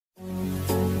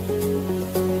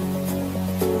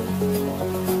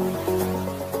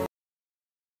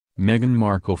Meghan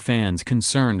Markle fans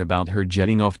concerned about her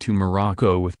jetting off to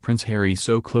Morocco with Prince Harry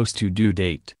so close to due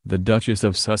date. The Duchess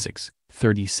of Sussex,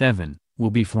 37, will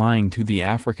be flying to the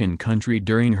African country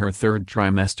during her third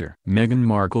trimester. Meghan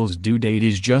Markle's due date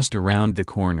is just around the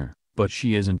corner, but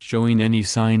she isn't showing any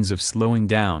signs of slowing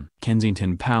down.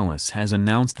 Kensington Palace has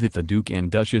announced that the Duke and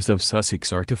Duchess of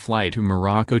Sussex are to fly to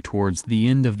Morocco towards the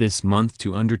end of this month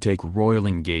to undertake royal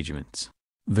engagements.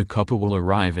 The couple will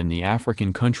arrive in the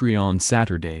African country on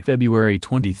Saturday, February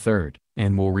 23,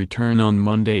 and will return on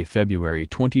Monday, February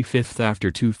 25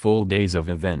 after 2 full days of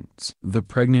events. The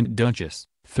pregnant Duchess,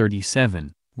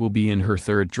 37, will be in her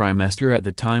third trimester at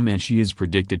the time, and she is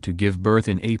predicted to give birth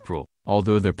in April,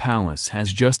 although the palace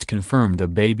has just confirmed the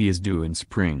baby is due in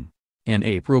spring. An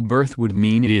April birth would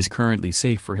mean it is currently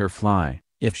safe for her fly,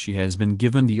 if she has been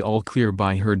given the all-clear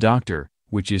by her doctor,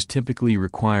 which is typically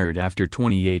required after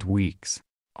 28 weeks.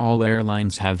 All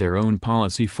airlines have their own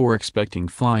policy for expecting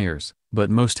flyers, but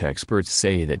most experts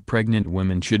say that pregnant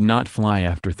women should not fly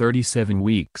after 37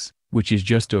 weeks, which is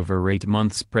just over 8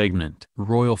 months pregnant.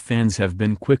 Royal fans have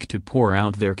been quick to pour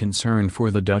out their concern for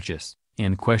the Duchess,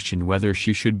 and question whether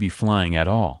she should be flying at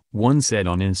all. One said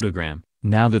on Instagram,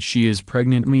 "Now that she is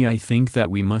pregnant I think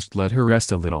that we must let her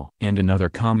rest a little." And another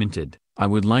commented, "I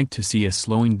would like to see a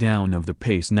slowing down of the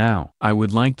pace now. I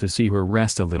would like to see her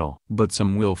rest a little." But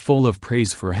some will full of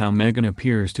praise for how Meghan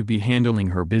appears to be handling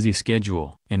her busy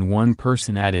schedule. And one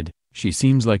person added, "She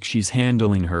seems like she's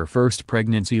handling her first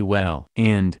pregnancy well.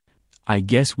 And I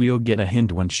guess we'll get a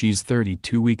hint when she's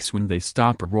 32 weeks when they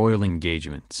stop royal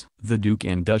engagements." The Duke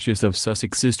and Duchess of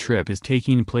Sussex's trip is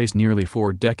taking place nearly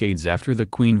 4 decades after the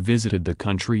Queen visited the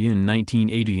country in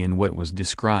 1980 in what was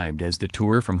described as the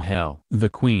tour from hell. The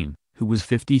Queen, who was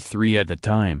 53 at the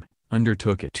time,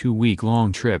 undertook a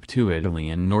 2-week-long trip to Italy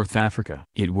and North Africa.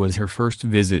 It was her first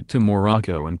visit to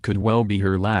Morocco and could well be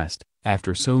her last,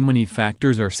 after so many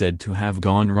factors are said to have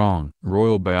gone wrong.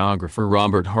 Royal biographer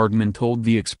Robert Hardman told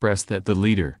The Express that the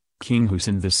leader, King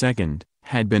Hussein II,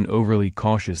 had been overly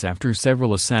cautious after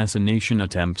several assassination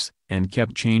attempts, and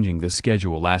kept changing the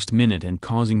schedule last minute and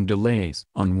causing delays.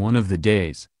 On one of the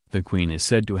days, the Queen is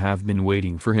said to have been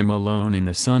waiting for him alone in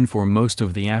the sun for most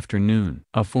of the afternoon.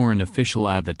 A foreign official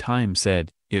at the time said,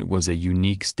 "It was a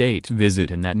unique state visit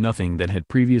and that nothing that had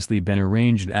previously been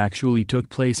arranged actually took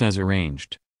place as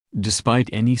arranged." Despite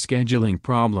any scheduling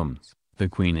problems, the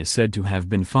Queen is said to have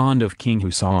been fond of King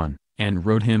Hussein, and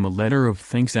wrote him a letter of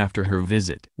thanks after her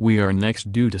visit. We are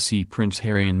next due to see Prince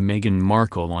Harry and Meghan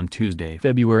Markle on Tuesday,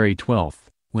 February 12,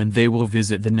 when they will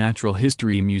visit the Natural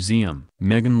History Museum.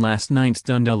 Meghan last night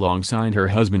stunned alongside her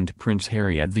husband Prince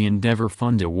Harry at the Endeavour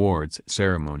Fund Awards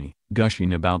ceremony,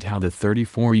 gushing about how the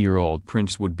 34-year-old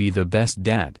prince would be the best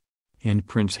dad. And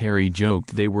Prince Harry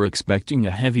joked they were expecting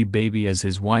a heavy baby as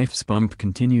his wife's bump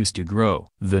continues to grow.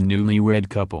 The newlywed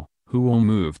couple, who will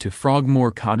move to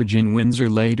Frogmore Cottage in Windsor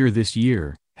later this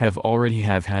year, have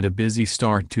had a busy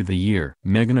start to the year.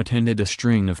 Meghan attended a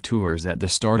string of tours at the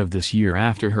start of this year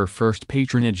after her first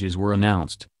patronages were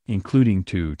announced, including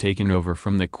 2 taken over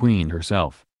from the Queen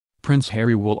herself. Prince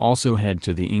Harry will also head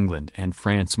to the England and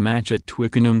France match at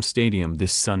Twickenham Stadium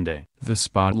this Sunday. The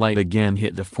spotlight again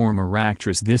hit the former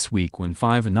actress this week when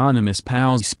 5 anonymous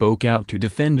pals spoke out to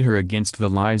defend her against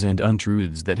the lies and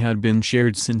untruths that had been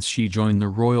shared since she joined the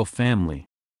royal family.